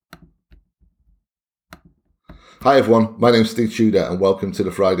Hi everyone, my name's Steve Tudor and welcome to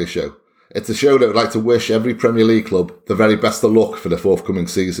The Friday Show. It's a show that would like to wish every Premier League club the very best of luck for the forthcoming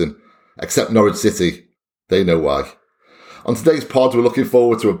season. Except Norwich City. They know why. On today's pod, we're looking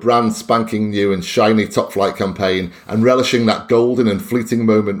forward to a brand spanking new and shiny top flight campaign and relishing that golden and fleeting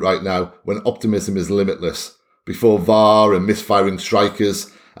moment right now when optimism is limitless, before VAR and misfiring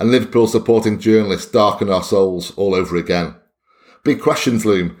strikers and Liverpool supporting journalists darken our souls all over again. Big questions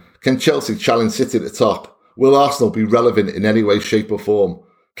loom. Can Chelsea challenge City at the top? Will Arsenal be relevant in any way, shape or form?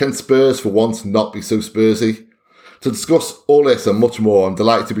 Can Spurs for once not be so Spursy? To discuss all this and much more, I'm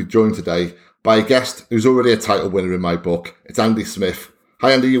delighted to be joined today by a guest who's already a title winner in my book. It's Andy Smith.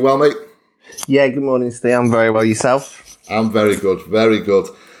 Hi Andy, you well mate? Yeah, good morning Steve. I'm very well, yourself? I'm very good, very good.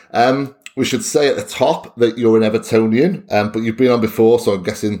 We should say at the top that you're an Evertonian, but you've been on before, so I'm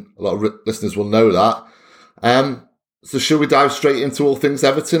guessing a lot of listeners will know that. So should we dive straight into all things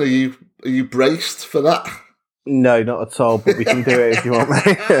Everton? Are you braced for that? No, not at all, but we can do it if you want,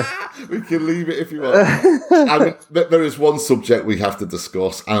 mate. We can leave it if you want. I mean, there is one subject we have to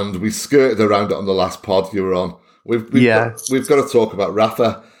discuss, and we skirted around it on the last pod you were on. We've got to talk about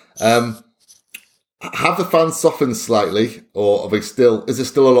Rafa. Have the fans softened slightly, or is there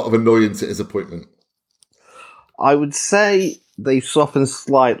still a lot of annoyance at his appointment? I would say they've softened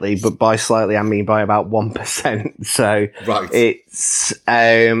slightly, but by slightly I mean by about 1%. So right. It's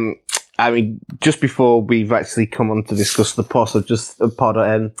just before we've actually come on to discuss the pod,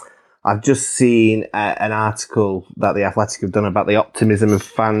 I've just seen an article that The Athletic have done about the optimism of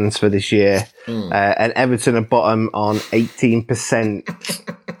fans for this year. And Everton are bottom on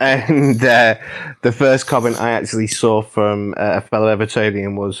 18%. And the first comment I actually saw from a fellow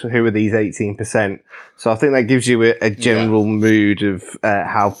Evertonian was, who are these 18%? So I think that gives you a general mood of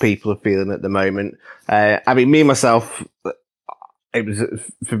how people are feeling at the moment. Me and myself, it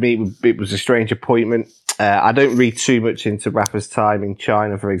was a strange appointment. I don't read too much into Rafa's time in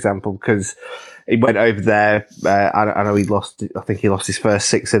China, for example, because he went over there. I know I think he lost his first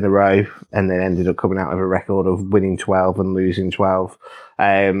 6 in a row and then ended up coming out with a record of winning 12 and losing 12.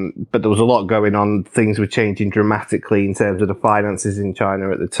 But there was a lot going on. Things were changing dramatically in terms of the finances in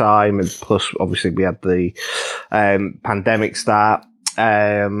China at the time. And plus, obviously, we had the pandemic start.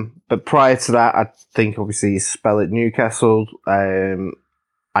 But prior to that, I think obviously his spell at Newcastle, I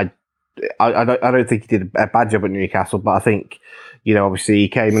don't think he did a bad job at Newcastle, but I think, obviously he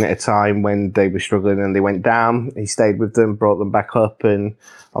came in at a time when they were struggling and they went down. He stayed with them, brought them back up, and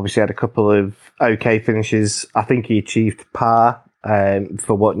obviously had a couple of okay finishes. I think he achieved par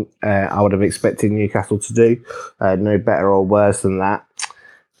for what I would have expected Newcastle to do. No better or worse than that.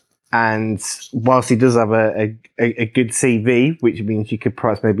 And whilst he does have a good CV, which means you could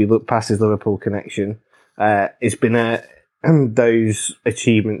perhaps maybe look past his Liverpool connection, it's been those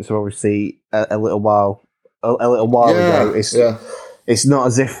achievements are obviously a little while ago. It's not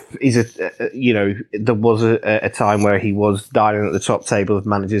as if he's there was a time where he was dining at the top table of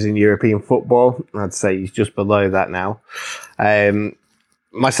managers in European football. I'd say he's just below that now.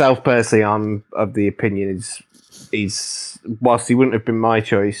 Myself personally, I'm of the opinion he's whilst he wouldn't have been my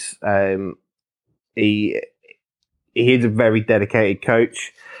choice, he is a very dedicated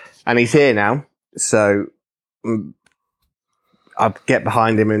coach, and he's here now. So I'd get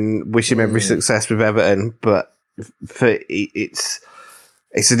behind him and wish him every success with Everton, but it's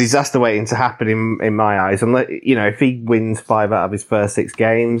a disaster waiting to happen in my eyes. And if he wins 5 out of his first 6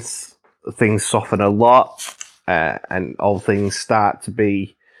 games, things soften a lot, and all things start to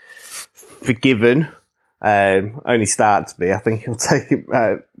be forgiven. Only start to be. I think he'll take it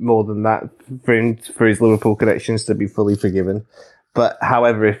more than that for his Liverpool connections to be fully forgiven. But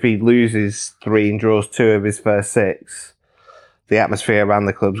however, if he loses 3 and draws 2 of his first 6, the atmosphere around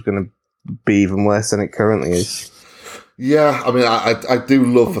the club's going to be even worse than it currently is. Yeah, I mean, I do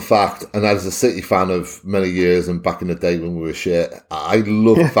love the fact, and as a City fan of many years and back in the day when we were shit, I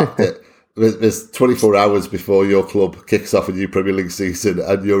love the fact that there's 24 hours before your club kicks off a new Premier League season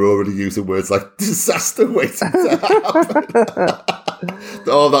and you're already using words like disaster waiting to happen.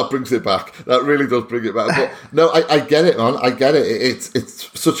 Oh, that brings it back. That really does bring it back. But no, I get it, man. I get it.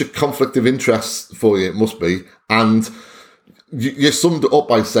 It's such a conflict of interest for you, it must be. And you summed it up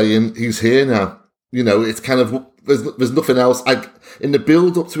by saying he's here now. It's kind of, there's nothing else. In the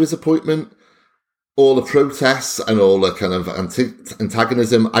build up to his appointment, all the protests and all the kind of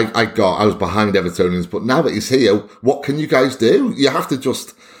antagonism, I was behind Evertonians. But now that he's here, what can you guys do? You have to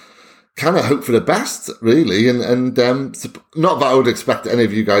just kind of hope for the best, really. And not that I would expect any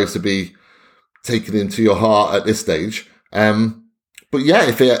of you guys to be taken into your heart at this stage. But yeah,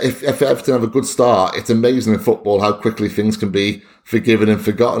 if Everton have a good start, it's amazing in football how quickly things can be forgiven and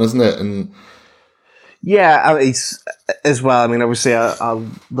forgotten, isn't it? And Yeah, I mean, it's as well. I mean, obviously, our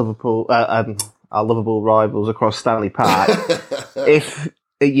Liverpool, our Liverpool rivals across Stanley Park. If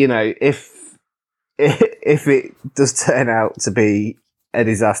you know, if it does turn out to be a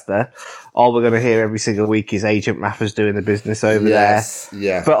disaster, all we're going to hear every single week is Agent Rafa's doing the business over there.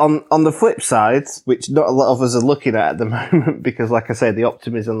 Yeah. But on the flip side, which not a lot of us are looking at the moment, because like I said, the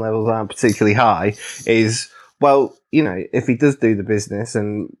optimism levels aren't particularly high, is, well, you know, if he does do the business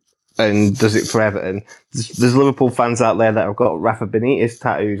and does it for Everton, there's Liverpool fans out there that have got Rafa Benitez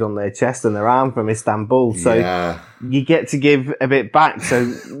tattoos on their chest and their arm from Istanbul. So you get to give a bit back.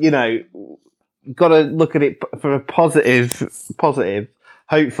 So, you know, got to look at it from a positive.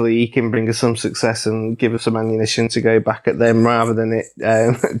 Hopefully he can bring us some success and give us some ammunition to go back at them rather than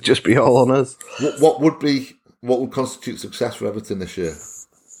it just be all on us. What would constitute success for Everton this year?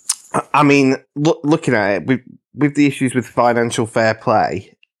 I mean, looking at it, with the issues with financial fair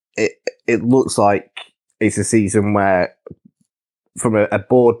play, it looks like it's a season where, from a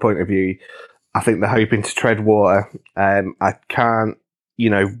board point of view, I think they're hoping to tread water. I can't, you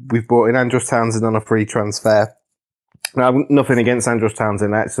know, we've brought in Andros Townsend on a free transfer. Now, nothing against Andros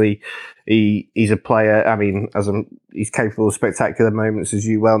Townsend. Actually, he's a player. I mean, he's capable of spectacular moments, as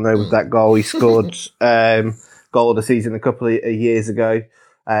you well know, with that goal he scored, goal of the season a couple of years ago.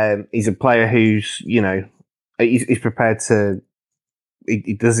 He's a player who's, you know, he's prepared to.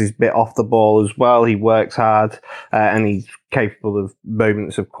 He does his bit off the ball as well. He works hard, and he's capable of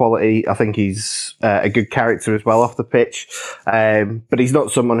moments of quality. I think he's a good character as well off the pitch. But he's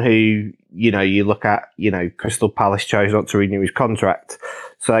not someone who, you know, you look at, you know, Crystal Palace chose not to renew his contract.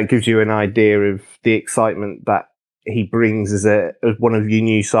 So that gives you an idea of the excitement that he brings as one of your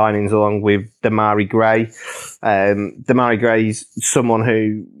new signings, along with Demarai Gray. Demarai Gray's someone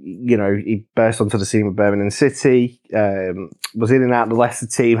who, you know, he burst onto the scene with Birmingham City, was in and out of the Leicester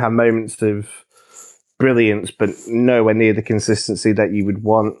team, had moments of brilliance, but nowhere near the consistency that you would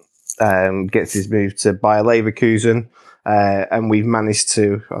want. Gets his move to Bayer Leverkusen, and we've managed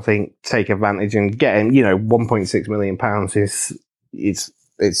to, I think, take advantage and get him. You know, £1.6 million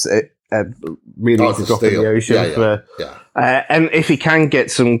it's a really easy drop in the ocean. And if he can get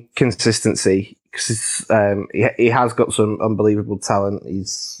some consistency, because he has got some unbelievable talent.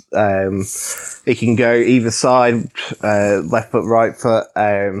 He can go either side, left foot, right foot.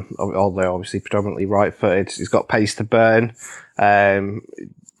 Although obviously predominantly right footed. He's got pace to burn.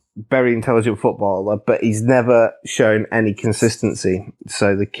 Very intelligent footballer, but he's never shown any consistency.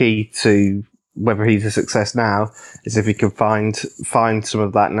 So the key to whether he's a success now is if he can find some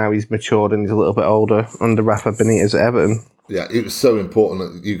of that now he's matured and he's a little bit older under Rafa Benitez at Everton. Yeah, it was so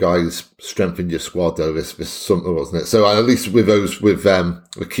important that you guys strengthened your squad though this summer, wasn't it? So at least with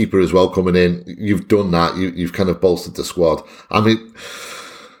the keeper as well coming in, you've done that. You've kind of bolstered the squad. I mean,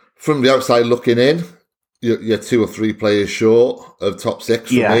 from the outside looking in, you're 2 or 3 players short of top 6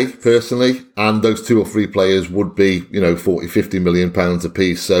 for me personally, and those 2 or 3 players would be, you know, 40-50 million pounds a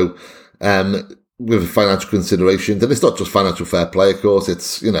piece. So with financial considerations, and it's not just financial fair play, of course,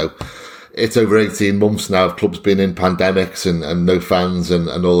 it's, you know, it's over 18 months now of clubs being in pandemics and no fans and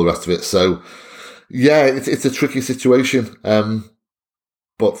all the rest of it. So, yeah, it's a tricky situation.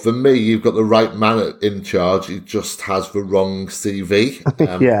 But for me, you've got the right man in charge. He just has the wrong CV.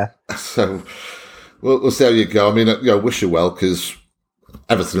 So we'll see how you go. I mean, you know, wish you well, because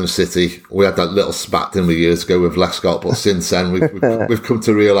Everton and City, we had that little spat, didn't we, years ago with Lescott, but since then we've come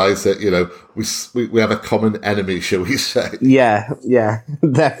to realise that, you know, we have a common enemy, shall we say? Yeah,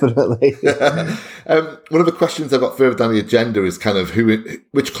 definitely. One of the questions I've got further down the agenda is kind of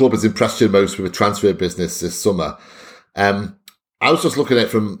which club has impressed you most with the transfer business this summer? I was just looking at it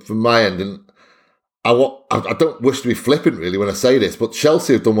from my end, and I don't wish to be flippant really when I say this, but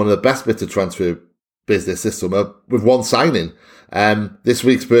Chelsea have done one of the best bits of transfer business this summer with one signing. This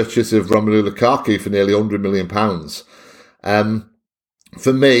week's purchase of Romelu Lukaku for nearly £100 million.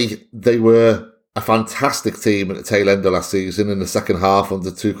 For me, they were a fantastic team at the tail end of last season in the second half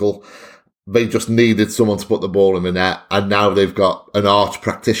under Tuchel. They just needed someone to put the ball in the net, and now they've got an arch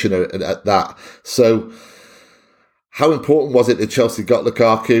practitioner at that. So how important was it that Chelsea got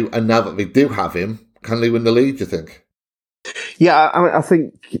Lukaku, and now that they do have him, can they win the league, do you think? Yeah, I mean, I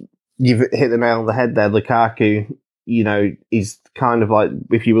think you've hit the nail on the head there. Lukaku, you know, is kind of like,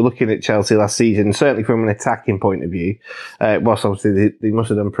 if you were looking at Chelsea last season, certainly from an attacking point of view, whilst obviously they must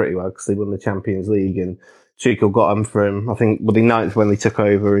have done pretty well because they won the Champions League, and Tuchel got them from, I think, the 9th when they took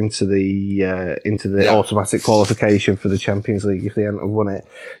over into the automatic qualification for the Champions League if they hadn't have won it.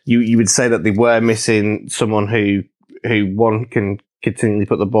 You would say that they were missing someone who one can continually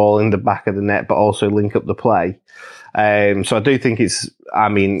put the ball in the back of the net but also link up the play. So I do think it's, I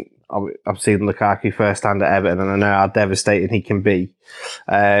mean, I've seen Lukaku firsthand at Everton, and I know how devastating he can be.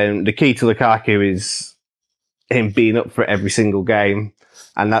 The key to Lukaku is him being up for every single game,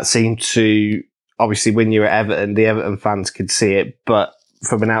 and that seemed to, obviously, when you're at Everton, the Everton fans could see it, but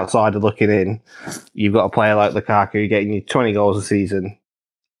from an outsider looking in, you've got a player like Lukaku getting you 20 goals a season.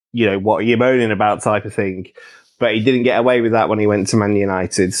 You know, what are you moaning about type of thing? But he didn't get away with that when he went to Man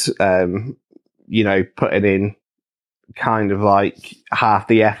United. You know, putting in kind of like half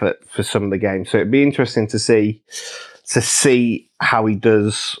the effort for some of the games. So it'd be interesting to see how he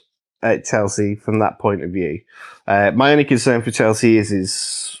does at Chelsea from that point of view. My only concern for Chelsea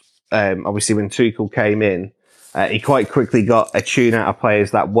is obviously when Tuchel came in, he quite quickly got a tune out of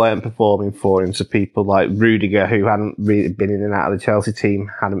players that weren't performing for him. So people like Rudiger, who hadn't really been in and out of the Chelsea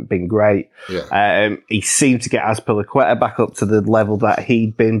team, hadn't been great. Yeah. He seemed to get Azpilicueta back up to the level that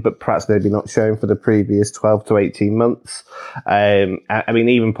he'd been, but perhaps maybe not shown for the previous 12 to 18 months. I mean,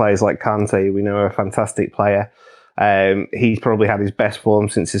 even players like Kante, who we know are a fantastic player. He's probably had his best form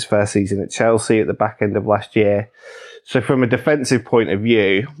since his first season at Chelsea at the back end of last year. So from a defensive point of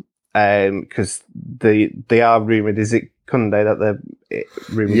view, because they are rumoured, is it Kunde that they're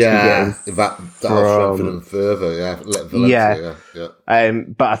rumoured to be getting? That'll strengthen them further, Valencia, yeah.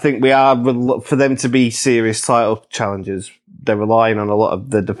 But I think we are, for them to be serious title challengers, they're relying on a lot of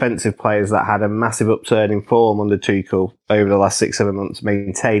the defensive players that had a massive upturn in form under Tuchel over the last 6-7 months,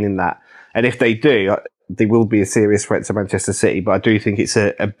 maintaining that. And if they do, they will be a serious threat to Manchester City, but I do think it's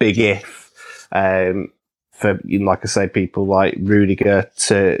a big if for, like I say, people like Rudiger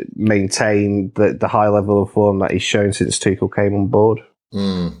to maintain the high level of form that he's shown since Tuchel came on board.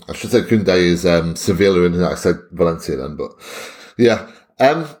 I should say Kunde is Sevilla, and I said Valencia then, but yeah.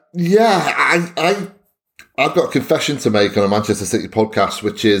 I've got a confession to make on a Manchester City podcast,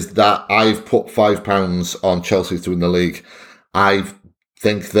 which is that I've put £5 on Chelsea to win the league. I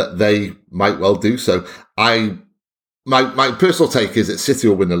think that they might well do so. My personal take is that City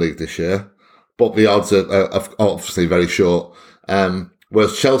will win the league this year, but the odds are obviously very short.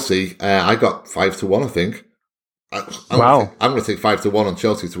 Whereas Chelsea, I got 5-1, I think. I'm going to take 5-1 on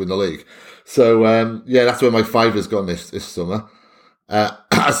Chelsea to win the league. So, that's where my five has gone this summer.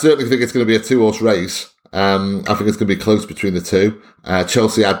 I certainly think it's going to be a 2-horse race. I think it's going to be close between the two.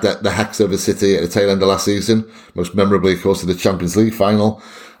 Chelsea had the hex over City at the tail end of last season, most memorably, of course, in the Champions League final.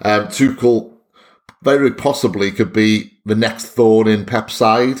 Tuchel very possibly could be the next thorn in Pep's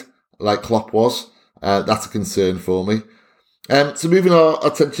side, like Klopp was. That's a concern for me. So moving our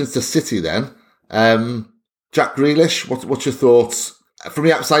attentions to City then. Jack Grealish, what's your thoughts? From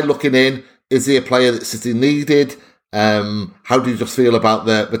the outside looking in, is he a player that City needed? How do you just feel about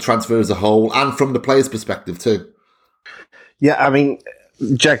the transfer as a whole, and from the player's perspective too? Yeah, I mean,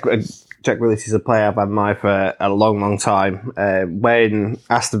 Jack Grealish is a player I've admired for a long, long time. When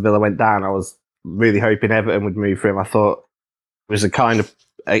Aston Villa went down, I was really hoping Everton would move for him. I thought he's the kind of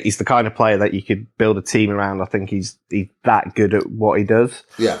player that you could build a team around. I think he's that good at what he does.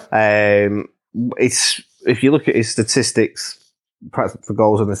 Yeah. If you look at his statistics, perhaps for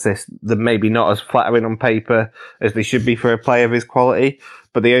goals and assists, they're maybe not as flattering on paper as they should be for a player of his quality,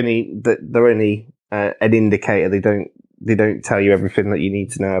 but they're only an indicator. They don't tell you everything that you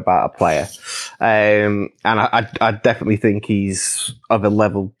need to know about a player. And I definitely think he's of a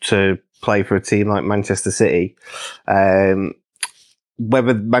level to play for a team like Manchester City.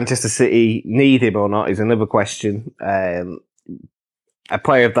 Whether Manchester City need him or not is another question. A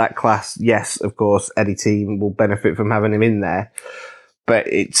player of that class, yes, of course, any team will benefit from having him in there. But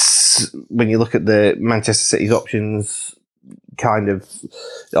it's, when you look at the Manchester City's options, kind of,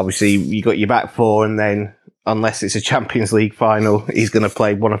 obviously you got your back four, and then unless it's a Champions League final, he's going to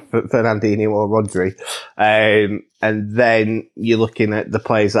play one of Fernandinho or Rodri. And then you're looking at the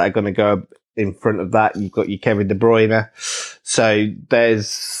players that are going to go in front of that. You've got your Kevin De Bruyne. So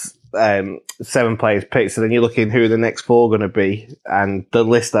there's 7 players picked. So then you're looking who are the next 4 going to be. And the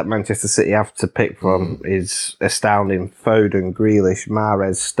list that Manchester City have to pick from is astounding. Foden, Grealish,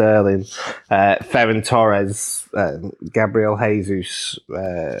 Mahrez, Sterling, Ferran Torres, Gabriel Jesus,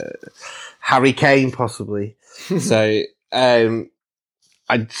 Harry Kane possibly. So, like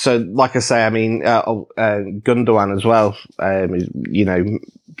I say, I mean, Gundogan as well,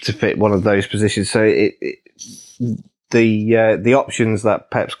 to fit one of those positions. So the options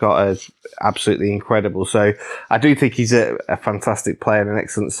that Pep's got are absolutely incredible. So I do think he's a fantastic player and an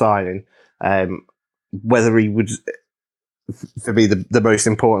excellent signing. Whether he would, for me, the most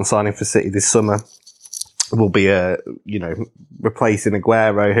important signing for City this summer will be replacing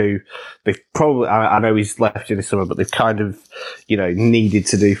Aguero, who they've probably, I know he's left you this summer, but they've kind of, needed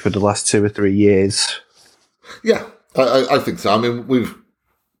to do for the last 2 or 3 years. Yeah, I think so. I mean,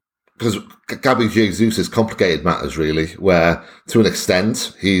 because Gabby Jesus' complicated matters really, where to an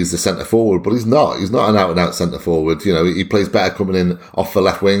extent he's the centre forward, but he's not. He's not an out and out centre forward. You know, he plays better coming in off the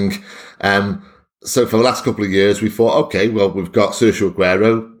left wing. So for the last couple of years, we thought, okay, well, we've got Sergio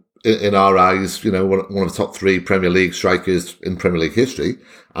Aguero in our eyes, you know, one of the top 3 Premier League strikers in Premier League history,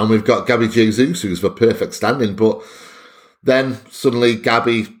 and we've got Gabby Jesus, who's the perfect standing, but then suddenly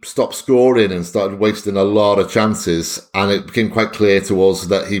Gabby stopped scoring and started wasting a lot of chances, and it became quite clear to us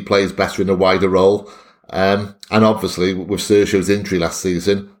that he plays better in a wider role. And obviously, with Sergio's injury last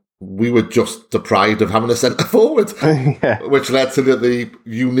season, we were just deprived of having a centre forward, which led to the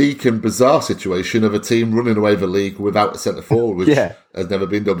unique and bizarre situation of a team running away the league without a centre forward, which has never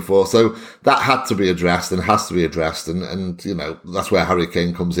been done before. So that had to be addressed and has to be addressed, and you know, that's where Harry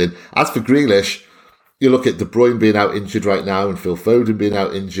Kane comes in. As for Grealish, you look at De Bruyne being out injured right now and Phil Foden being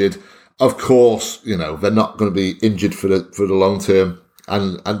out injured. Of course, you know, they're not going to be injured for the long term.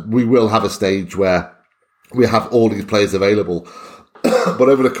 And we will have a stage where we have all these players available. But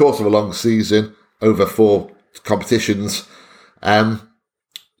over the course of a long season, over 4 competitions, I'm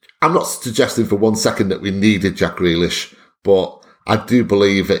not suggesting for 1 second that we needed Jack Grealish, but I do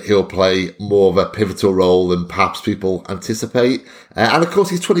believe that he'll play more of a pivotal role than perhaps people anticipate. And of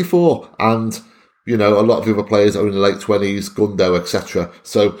course, he's 24, and you know, a lot of the other players are in the late 20s, Gundo, etc.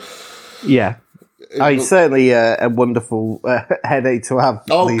 So, yeah. He's certainly a wonderful headache to have.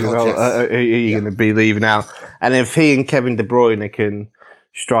 Oh, God, yes. Who are you going to be leaving now? And if he and Kevin De Bruyne can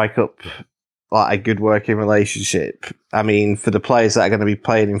strike up like a good working relationship, I mean, for the players that are going to be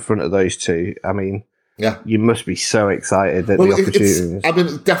playing in front of those two, I mean, you must be so excited at the opportunity. I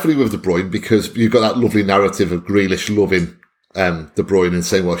mean, definitely with De Bruyne, because you've got that lovely narrative of Grealish loving De Bruyne and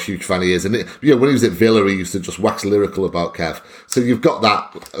saying what a huge fan he is. And you know, when he was at Villa, he used to just wax lyrical about Kev. So you've got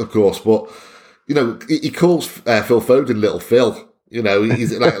that, of course, but you know, he calls Phil Foden Little Phil. You know,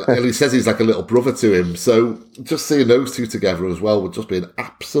 he's like, and he says he's like a little brother to him. So just seeing those two together as well would just be an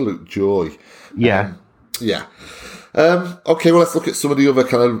absolute joy. Yeah. Okay, well, let's look at some of the other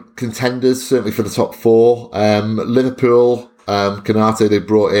kind of contenders, certainly for the top 4. Liverpool, Konate they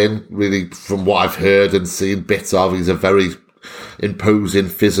brought in, really, from what I've heard and seen bits of, he's a very imposing,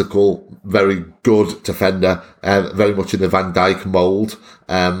 physical, very good defender, very much in the Van Dijk mould.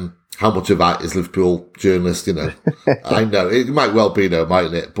 How much of that is Liverpool journalist, you know? I know. It might well be, though,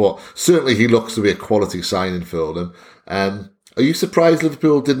 mightn't it? But certainly he looks to be a quality signing for them. Are you surprised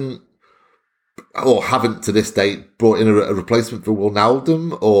Liverpool didn't, or haven't to this date, brought in a replacement for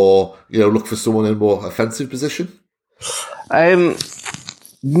Wijnaldum, or, you know, look for someone in a more offensive position?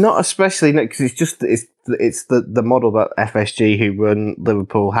 Not especially, because it's the model that FSG, who run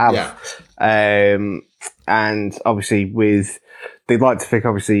Liverpool, have. Yeah. And obviously they'd like to think,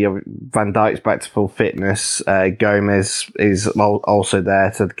 obviously, Van Dijk's back to full fitness. Gomez is also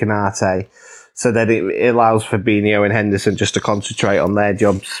there, to Konate. So that it allows Fabinho and Henderson just to concentrate on their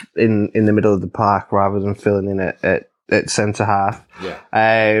jobs in the middle of the park rather than filling in at centre half. Yeah.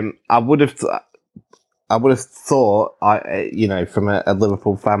 I would have thought, you know, from a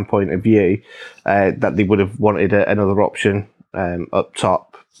Liverpool fan point of view, that they would have wanted another option up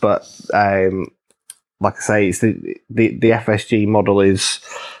top. But like I say, it's the FSG model is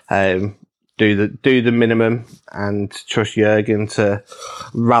do the minimum and trust Jurgen to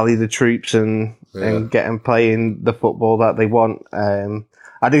rally the troops and get them playing the football that they want.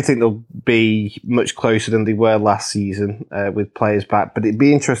 I do think they'll be much closer than they were last season with players back, but it'd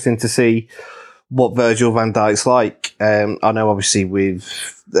be interesting to see what Virgil van Dijk's like. I know, obviously,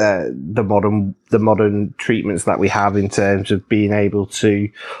 with the modern treatments that we have in terms of being able to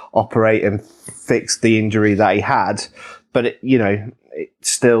operate and fix the injury that he had, but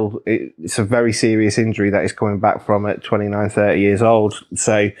it's a very serious injury that he's coming back from at 29, 30 years old.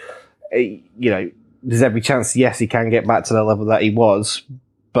 So, there's every chance, yes, he can get back to the level that he was,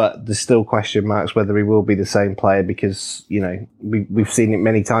 but there's still question marks whether he will be the same player, because, we've seen it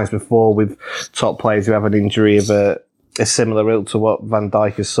many times before with top players who have an injury of a similar ilk to what Van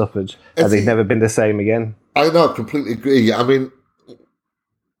Dijk has suffered, and they've never been the same again. I know, I completely agree. I mean,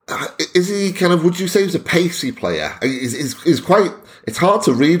 is he would you say he's a pacey player? It's hard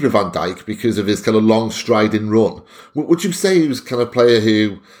to read with Van Dijk because of his kind of long striding run. Would you say he was kind of player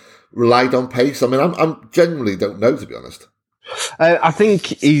who relied on pace? I mean, I genuinely don't know, to be honest. I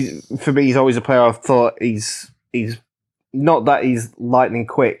think for me, he's always a player I've thought he's not that he's lightning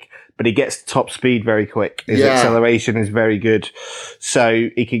quick, but he gets top speed very quick. His acceleration is very good. So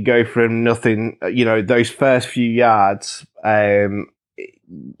he can go from nothing, those first few yards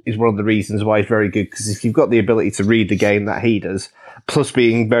is one of the reasons why he's very good, because if you've got the ability to read the game that he does, plus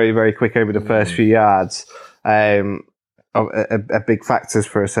being very, very quick over the first few yards, big factors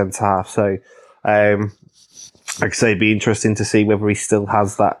for a centre half. So, like I say, it'd be interesting to see whether he still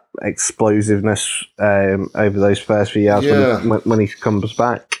has that explosiveness over those first few years when he comes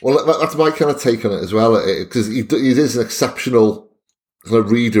back. Well, that's my kind of take on it as well, because he is an exceptional kind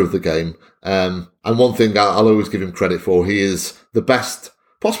of reader of the game. And one thing I'll always give him credit for, he is the best,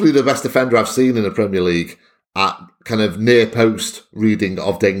 possibly the best defender I've seen in the Premier League at kind of near post reading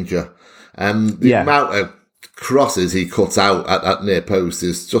of danger. The amount of crosses he cuts out at near post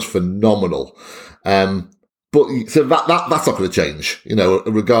is just phenomenal. But so that's not going to change,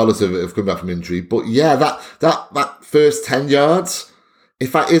 regardless of coming back from injury. But yeah, that first 10 yards,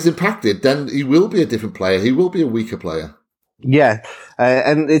 if that is impacted, then he will be a different player. He will be a weaker player. Yeah,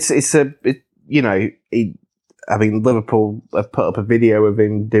 and Liverpool have put up a video of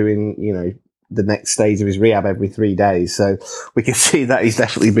him doing, the next stage of his rehab every 3 days. So we can see that he's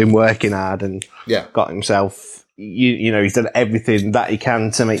definitely been working hard and got himself, he's done everything that he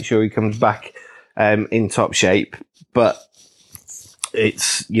can to make sure he comes back in top shape. But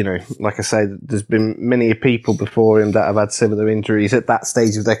it's, like I say, there's been many people before him that have had similar injuries at that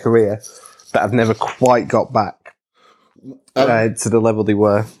stage of their career that have never quite got back to the level they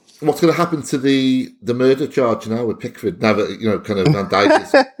were. What's going to happen to the murder charge now with Pickford? Now that, kind of Van Dijk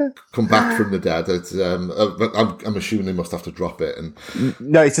has come back from the dead, it's, I'm assuming they must have to drop it. And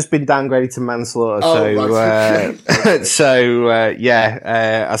no, it's just been downgraded to manslaughter. I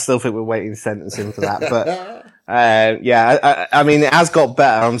still think we're waiting sentencing for that. But I mean, it has got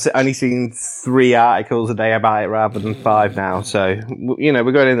better. I'm only seeing 3 articles a day about it rather than 5 now. So,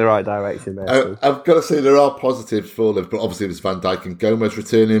 we're going in the right direction there. I've got to say there are positives for Liverpool. Obviously, there's Van Dijk and Gomez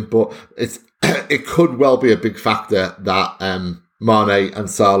returning, but it could well be a big factor that Mane and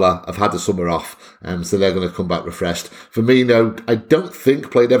Salah have had the summer off, so they're going to come back refreshed. Firmino, I don't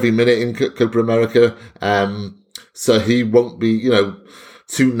think played every minute in Copa America, so he won't be,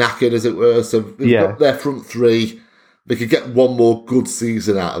 too knackered, as it were. So they've got their front three. They could get one more good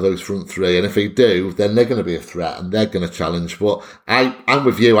season out of those front three, and if they do, then they're going to be a threat and they're going to challenge. But I'm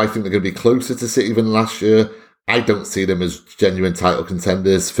with you. I think they're going to be closer to City than last year. I don't see them as genuine title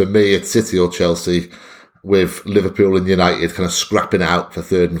contenders. For me, it's City or Chelsea, with Liverpool and United kind of scrapping out for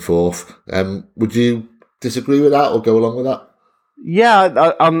third and fourth. Would you disagree with that or go along with that? Yeah,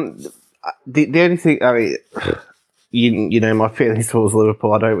 the only thing, I mean, my feelings towards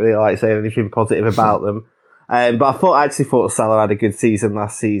Liverpool, I don't really like saying anything positive about them. But I actually thought Salah had a good season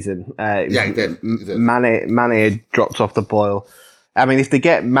last season. He did. Mane had dropped off the boil. I mean, if they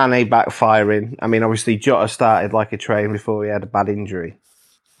get Mane back firing, I mean, obviously Jota started like a train before he had a bad injury.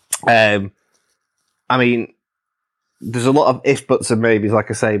 I mean, there's a lot of ifs, buts and maybes, like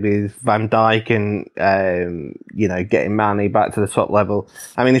I say, with Van Dijk and, getting Mane back to the top level.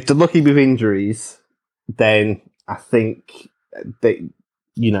 I mean, if they're lucky with injuries, then I think they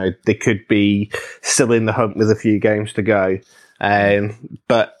could be still in the hunt with a few games to go.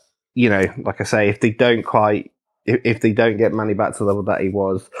 But, like I say, if they don't get Mane back to the level that he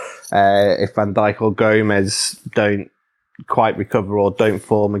was, if Van Dijk or Gomez don't quite recover or don't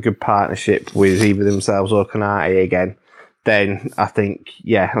form a good partnership with either themselves or Konate again, then I think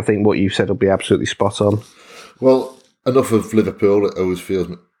what you said will be absolutely spot on. Well, enough of Liverpool. It always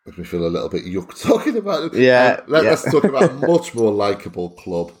makes me feel a little bit yuck talking about it. Let's talk about a much more likeable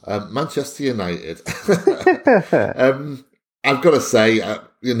club, Manchester United. I've got to say,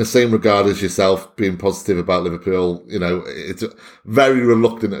 in the same regard as yourself, being positive about Liverpool, it's very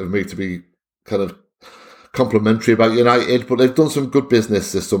reluctant of me to be kind of complimentary about United, but they've done some good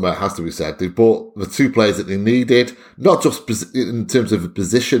business this summer, it has to be said. They bought the 2 players that they needed, not just in terms of the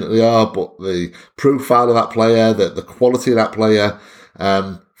position that they are, but the profile of that player, the quality of that player.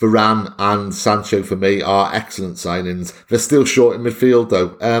 Varane and Sancho, for me, are excellent signings. They're still short in midfield, though.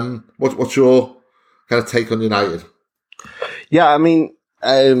 What's your kind of take on United? Yeah, I mean,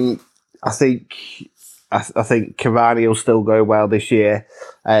 I think Cavani will still go well this year.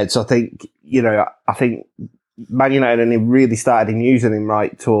 So I think Man United only really started using him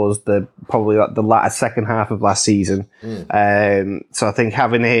right towards probably the latter second half of last season. So I think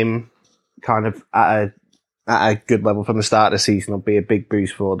having him kind of at a good level from the start of the season will be a big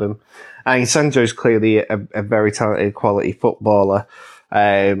boost for them. And Sancho's clearly a very talented, quality footballer.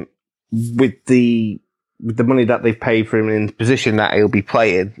 With the money that they've paid for him in the position that he'll be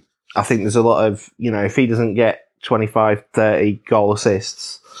playing, I think there's a lot of, if he doesn't get 25, 30 goal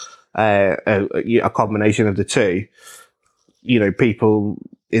assists, a combination of the two, people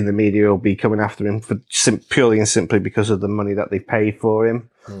in the media will be coming after him for purely and simply because of the money that they paid for him.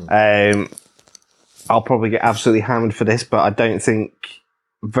 I'll probably get absolutely hammered for this, but I don't think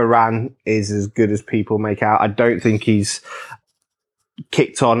Varane is as good as people make out. I don't think he's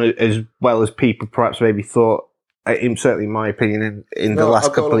kicked on as well as people perhaps maybe thought. Certainly, in my opinion, in the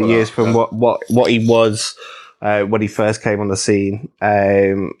last couple of years, from what he was when he first came on the scene.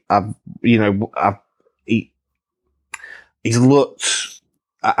 He's looked.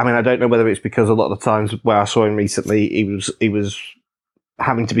 I mean, I don't know whether it's because a lot of the times where I saw him recently, he was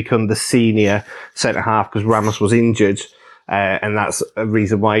having to become the senior centre half because Ramos was injured, and that's a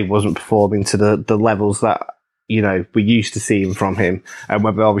reason why he wasn't performing to the levels that we're used to seeing from him. And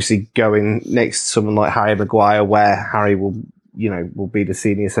whether obviously going next to someone like Harry Maguire, where Harry will be the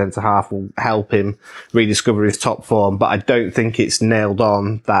senior centre half, will help him rediscover his top form. But I don't think it's nailed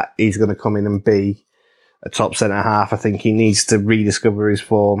on that he's going to come in and be a top centre half. I think he needs to rediscover his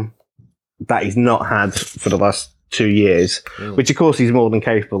form that he's not had for the last 2 years, which of course he's more than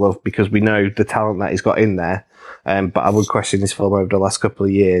capable of because we know the talent that he's got in there. But I would question his form over the last couple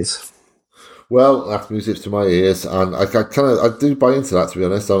of years. Well, that's music to my ears, and I do buy into that, to be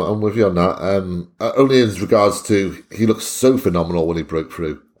honest. I'm with you on that. Only in regards to he looks so phenomenal when he broke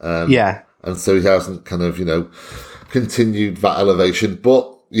through. And so he hasn't continued that elevation.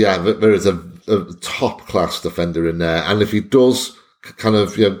 But yeah, there is a top class defender in there, and if he does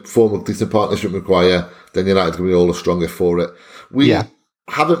form a decent partnership with Maguire, then United will be all the stronger for it. We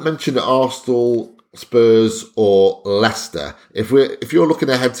haven't mentioned Arsenal, Spurs or Leicester. If you're looking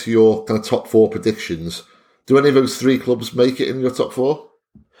ahead to your kind of top 4 predictions, do any of those 3 clubs make it in your top 4?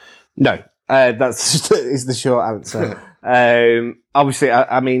 No, that's is the short answer. Obviously,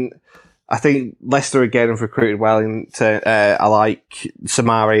 I think Leicester again have recruited well into. I like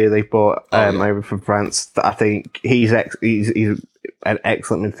Samari, they bought over from France. I think he's an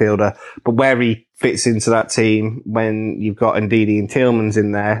excellent midfielder, but where he fits into that team when you've got Ndidi and Tielemans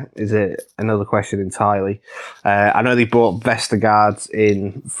in there is another question entirely. I know they brought Vestergaard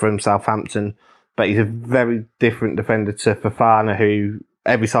in from Southampton, but he's a very different defender to Fofana, who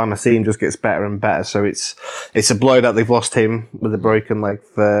every time I see him just gets better and better. So it's a blow that they've lost him with a broken leg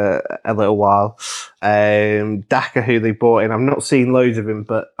for a little while. Daka, who they brought in, I've not seen loads of him,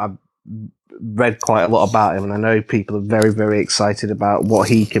 but I've read quite a lot about him, and I know people are very, very excited about what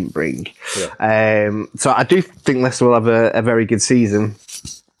he can bring. Yeah. So I do think Leicester will have a very good season,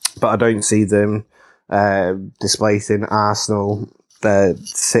 but I don't see them displacing Arsenal,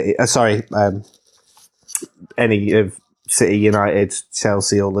 City. Any of City, United,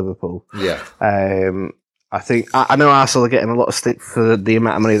 Chelsea, or Liverpool. Yeah. I know Arsenal are getting a lot of stick for the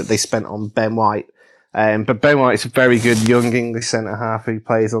amount of money that they spent on Ben White. But Ben White's a very good young English centre half who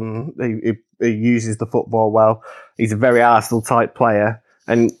plays who uses the football well. He's a very Arsenal type player,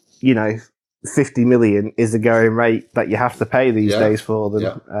 and 50 million is the going rate that you have to pay these days for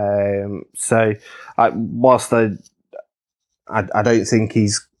them. Yeah. Whilst I don't think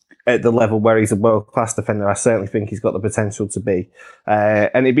he's at the level where he's a world class defender, I certainly think he's got the potential to be.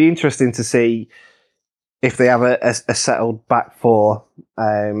 And it'd be interesting to see if they have a settled back 4.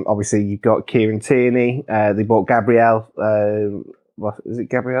 Obviously, you've got Kieran Tierney. They bought Gabriel. Is it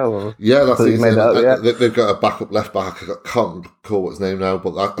Gabriel? Or yeah, that's it. They've got a backup left back. I can't recall what his name now,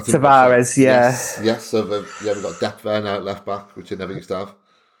 but Tavares. Yes. So we've got depth there now at left back, which they never used to have.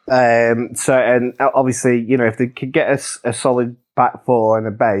 And obviously, if they could get a solid back 4 and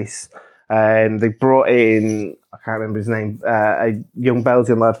a base, they brought in, I can't remember his name, a young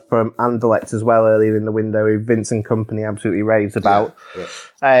Belgian lad from Anderlecht as well earlier in the window, who Vincent Kompany absolutely raves about.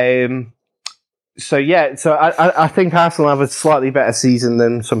 Yeah. So I think Arsenal have a slightly better season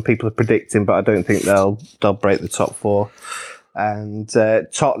than some people are predicting, but I don't think they'll break the top 4. And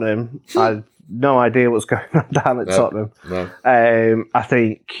Tottenham, I have no idea what's going on down at Tottenham. No. I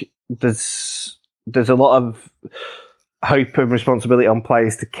think there's a lot of hope and responsibility on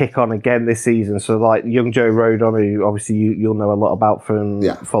players to kick on again this season. So like young Joe Rodon, who obviously you'll know a lot about from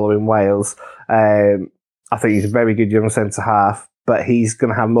following Wales. I think he's a very good young centre half, but he's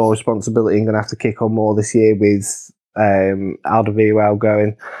going to have more responsibility and going to have to kick on more this year with Alderweireld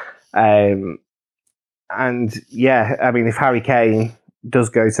going. If Harry Kane does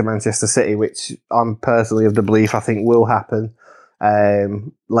go to Manchester City, which I'm personally of the belief I think will happen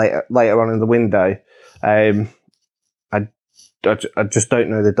later on in the window, I just don't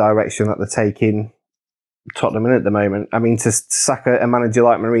know the direction that they're taking Tottenham in at the moment. I mean, to sack a manager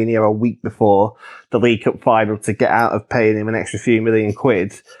like Mourinho a week before the League Cup final to get out of paying him an extra few million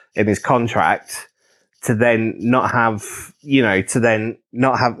quid in his contract, to then not have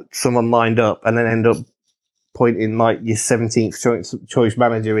someone lined up and then end up pointing like your 17th choice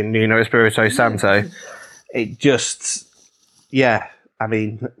manager in Nuno Espirito Santo. It just, I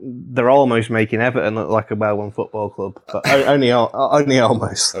mean, they're almost making Everton look like a well-run football club, but only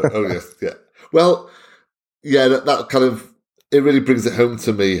almost. Oh yes, yeah. Well, yeah, that kind of, it really brings it home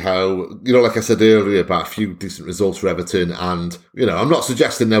to me how, like I said earlier about a few decent results for Everton, and, I'm not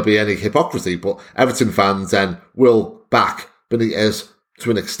suggesting there'll be any hypocrisy, but Everton fans then will back Benitez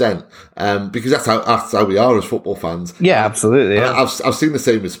to an extent, because that's how we are as football fans. Yeah, absolutely. Yeah. I've seen the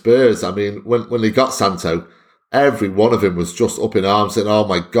same with Spurs. I mean, when they got Santo, every one of them was just up in arms saying, "Oh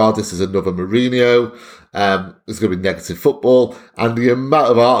my God, this is another Mourinho. It's going to be negative football." And the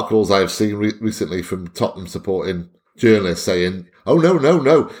amount of articles I have seen recently from Tottenham supporting journalists saying, "Oh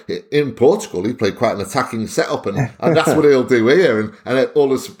no! In Portugal, he played quite an attacking setup, and that's what he'll do here." And all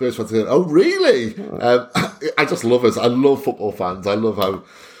the Spurs fans saying, "Oh really?" I just love us. I love football fans. I love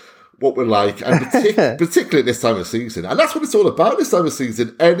what we're like, and particularly at this time of season. And that's what it's all about this time of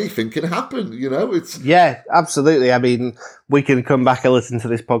season. Anything can happen, Yeah, absolutely. I mean, we can come back and listen to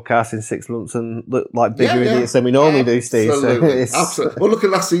this podcast in 6 months and look like bigger idiots than we normally do, Steve. Absolutely. Well, look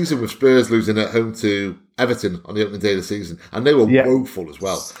at last season with Spurs losing at home to Everton on the opening day of the season, and they were woeful as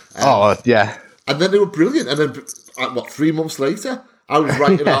well. And then they were brilliant. And then, 3 months later, I was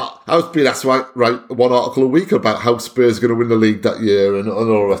writing I was being asked to write one article a week about how Spurs are going to win the league that year and all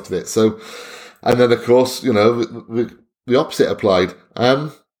the rest of it. So, and then of course, the opposite applied.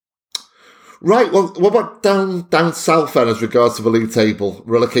 Right. Well, what about down south then as regards to the league table,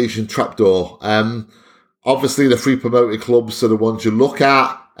 relegation trapdoor? Obviously the three promoted clubs are the ones you look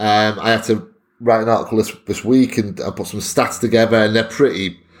at. I had to write an article this week and I put some stats together, and they're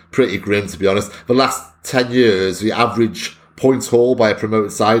pretty grim, to be honest. The last 10 years, the average points haul by a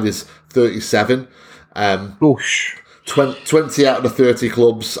promoted side is 37. 20 out of the 30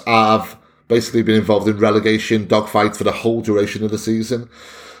 clubs have basically been involved in relegation dogfights for the whole duration of the season.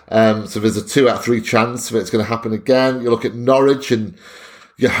 So there's a 2 out of 3 chance that it's going to happen again. You look at Norwich and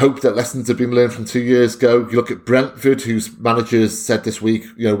you hope that lessons have been learned from 2 years ago. You look at Brentford, whose managers said this week,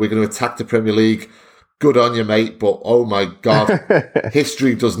 we're going to attack the Premier League. Good on you, mate. But oh my God,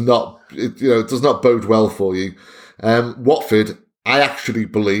 history does not bode well for you. Watford, I actually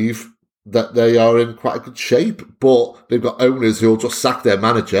believe that they are in quite a good shape, but they've got owners who will just sack their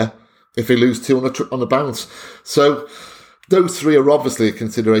manager if they lose 2 on the bounce. So those 3 are obviously a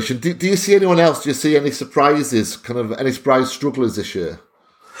consideration. Do you see anyone else? Do you see any surprises, any surprise strugglers this year?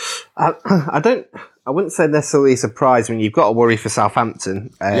 I wouldn't say necessarily surprised when you've got to worry for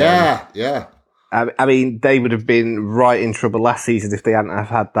Southampton. Yeah. I mean, they would have been right in trouble last season if they hadn't have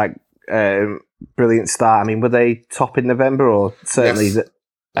had that brilliant start. I mean, were they top in November or certainly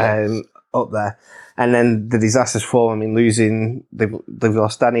up there? And then the disastrous form. I mean, they've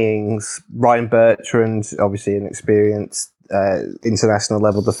lost Danny Ings, Ryan Bertrand, obviously an experienced international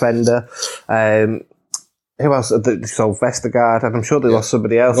level defender. Who else? They sold Vestergaard, and I'm sure they lost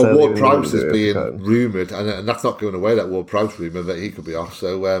somebody else. Well, Ward-Prowse is being rumoured, and that's not going away. That Ward-Prowse rumour that he could be off.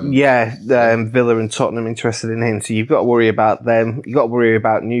 So Villa and Tottenham interested in him. So you've got to worry about them. You've got to worry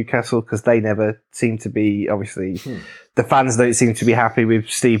about Newcastle because they never seem to be. Obviously, the fans don't seem to be happy with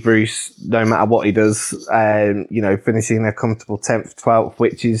Steve Bruce, no matter what he does. Finishing a comfortable 10th, 12th,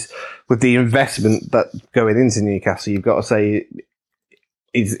 which is with the investment that going into Newcastle. You've got to say.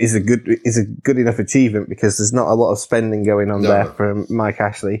 Is a good enough achievement because there's not a lot of spending going on there from Mike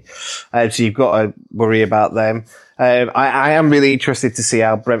Ashley. So you've got to worry about them. I am really interested to see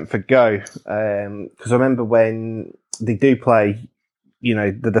how Brentford go. Because I remember when they do play,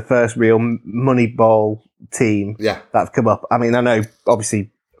 the first real Moneyball team that's come up. I mean, I know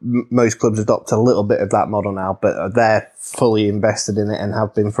obviously most clubs adopt a little bit of that model now, but they're fully invested in it and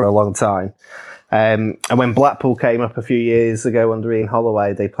have been for a long time. And when Blackpool came up a few years ago under Ian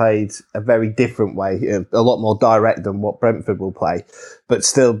Holloway, they played a very different way, a lot more direct than what Brentford will play. But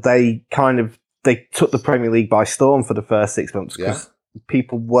still, they took the Premier League by storm for the first 6 months because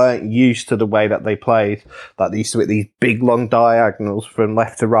people weren't used to the way that they played. Like they used to hit these big long diagonals from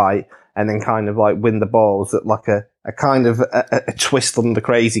left to right and then kind of like win the balls at like a kind of a twist on the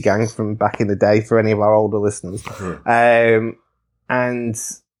Crazy Gang from back in the day for any of our older listeners. And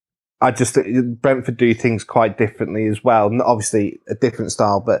I just think Brentford do things quite differently as well. Not obviously a different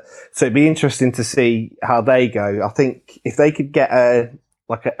style, but so it'd be interesting to see how they go. I think if they could get a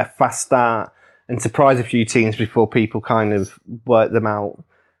fast start and surprise a few teams before people kind of work them out,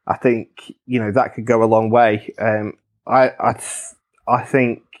 I think that could go a long way. I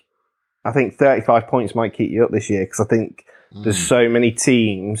think 35 points might keep you up this year because I think there's so many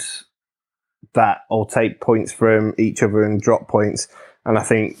teams that will take points from each other and drop points. And I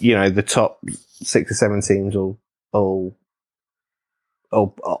think, the top 6 or 7 teams will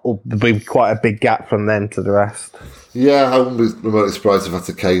there'll be quite a big gap from them to the rest. Yeah, I wouldn't be remotely surprised if that's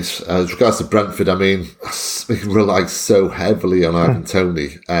the case. As regards to Brentford, I mean, we rely so heavily on Ivan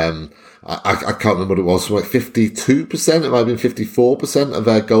Toney. I can't remember what it was, like 52%, it might have been 54% of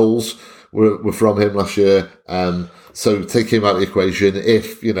their goals were from him last year. So take him out of the equation.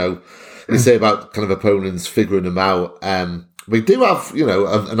 If, you say about kind of opponents figuring them out, we do have,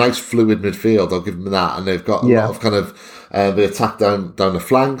 a nice fluid midfield, I'll give them that, and they've got a lot of kind of the attack down the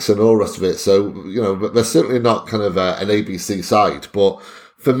flanks and all the rest of it. So, they're certainly not kind of an ABC side, but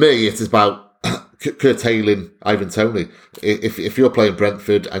for me, it's about curtailing Ivan Toney. If you're playing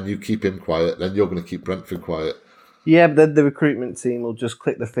Brentford and you keep him quiet, then you're going to keep Brentford quiet. Yeah, but the recruitment team will just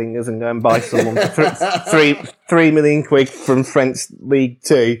click the fingers and go and buy someone for £3 million from French League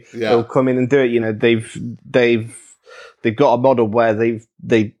Two. Yeah. They'll come in and do it. They've got a model where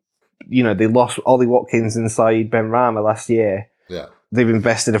they lost Ollie Watkins and Saeed Benrahma last year. Yeah. They've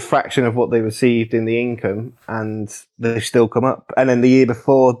invested a fraction of what they received in the income, and they've still come up. And then the year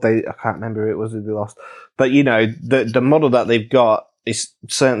before, I can't remember who it was who they lost. But, the model that they've got is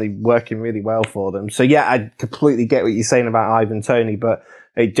certainly working really well for them. So, yeah, I completely get what you're saying about Ivan Toney, but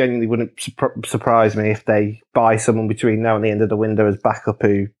it genuinely wouldn't surprise me if they buy someone between now and the end of the window as backup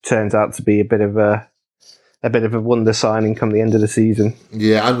who turns out to be a bit of a wonder signing come the end of the season.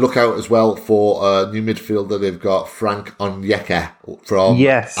 Yeah, and look out as well for a new midfielder. They've got Frank Onyeka from...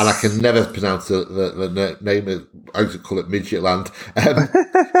 Yes. And I can never pronounce the name, I used to call it Midgetland,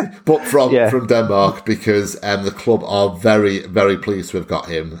 but from Denmark, because the club are very, very pleased to have got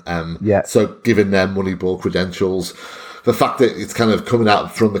him. So giving them Moneyball credentials, the fact that it's kind of coming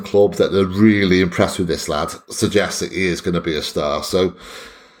out from the club that they're really impressed with this lad suggests that he is going to be a star. So...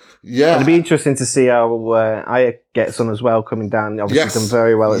 yeah, it'd be interesting to see how Ayak gets on as well coming down. Obviously, done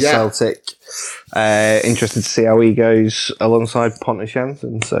very well at Celtic. Interested to see how he goes alongside Pontus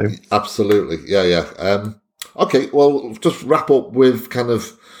Jansson. So absolutely, yeah. Okay, well, just wrap up with kind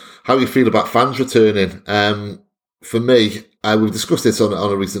of how you feel about fans returning. For me, we've discussed this on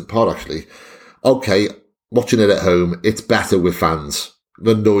a recent pod actually. Okay, watching it at home, it's better with fans.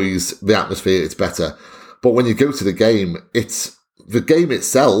 The noise, the atmosphere, it's better. But when you go to the game, the game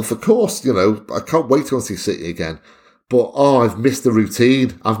itself, of course, I can't wait to go and see City again. But, I've missed the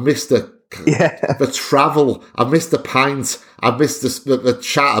routine. I've missed the travel. I've missed the pints. I've missed the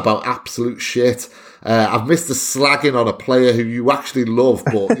chat about absolute shit. I've missed the slagging on a player who you actually love,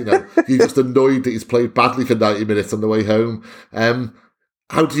 but, you're just annoyed that he's played badly for 90 minutes on the way home.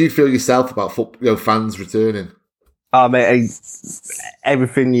 How do you feel yourself about fans returning? Oh, mate,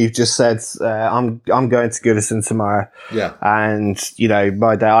 everything you've just said. I'm going to Goodison tomorrow. Yeah. And,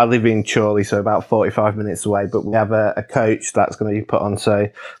 my day, I live in Chorley, so about 45 minutes away, but we have a coach that's going to be put on. So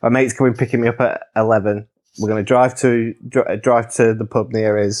my mate's coming picking me up at 11. We're going to drive to the pub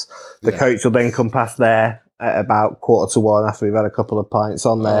near us. The coach will then come past there at about 1:45 after we've had a couple of pints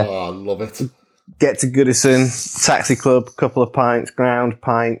on there. Oh, I love it. Get to Goodison, taxi club, couple of pints, ground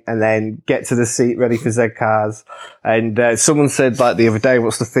pint, and then get to the seat ready for Z cars. And someone said the other day,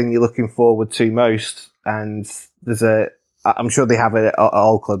 what's the thing you're looking forward to most? And I'm sure they have it at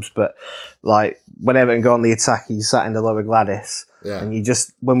all clubs, but when Everton go on the attack, you sat in the Lower Gladys. Yeah. And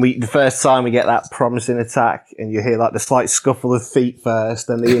the first time we get that promising attack and you hear the slight scuffle of feet first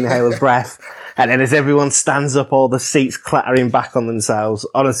and the inhale of breath. And then as everyone stands up, all the seats clattering back on themselves.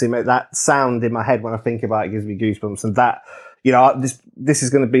 Honestly, mate, that sound in my head when I think about it gives me goosebumps. And that, this is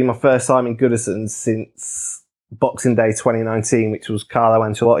going to be my first time in Goodison since Boxing Day 2019, which was Carlo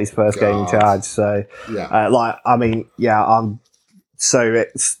Ancelotti's first game in charge. So, I'm... So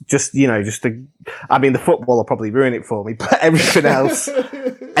it's just, the football will probably ruin it for me, but everything else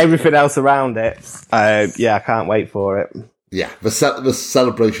around it, I can't wait for it. Yeah, the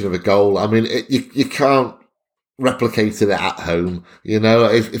celebration of a goal. I mean, you can't replicate it at home.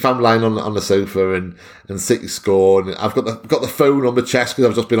 If I'm lying on the sofa and City score and I've got the phone on my chest because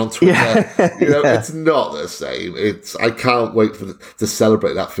I've just been on Twitter, it's not the same. I can't wait to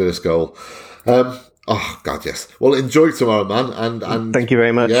celebrate that first goal. Oh, God, yes. Well, enjoy tomorrow, man. And thank you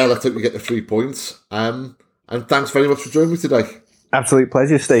very much. Yeah, let's hope you get the 3 points. And thanks very much for joining me today. Absolute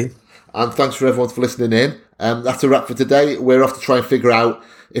pleasure, Steve. And thanks for everyone for listening in. That's a wrap for today. We're off to try and figure out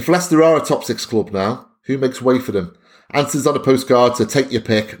if Leicester are a top 6 club now, who makes way for them? Answers on a postcard to Take Your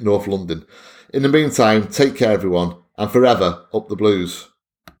Pick, North London. In the meantime, take care, everyone, and forever up the Blues.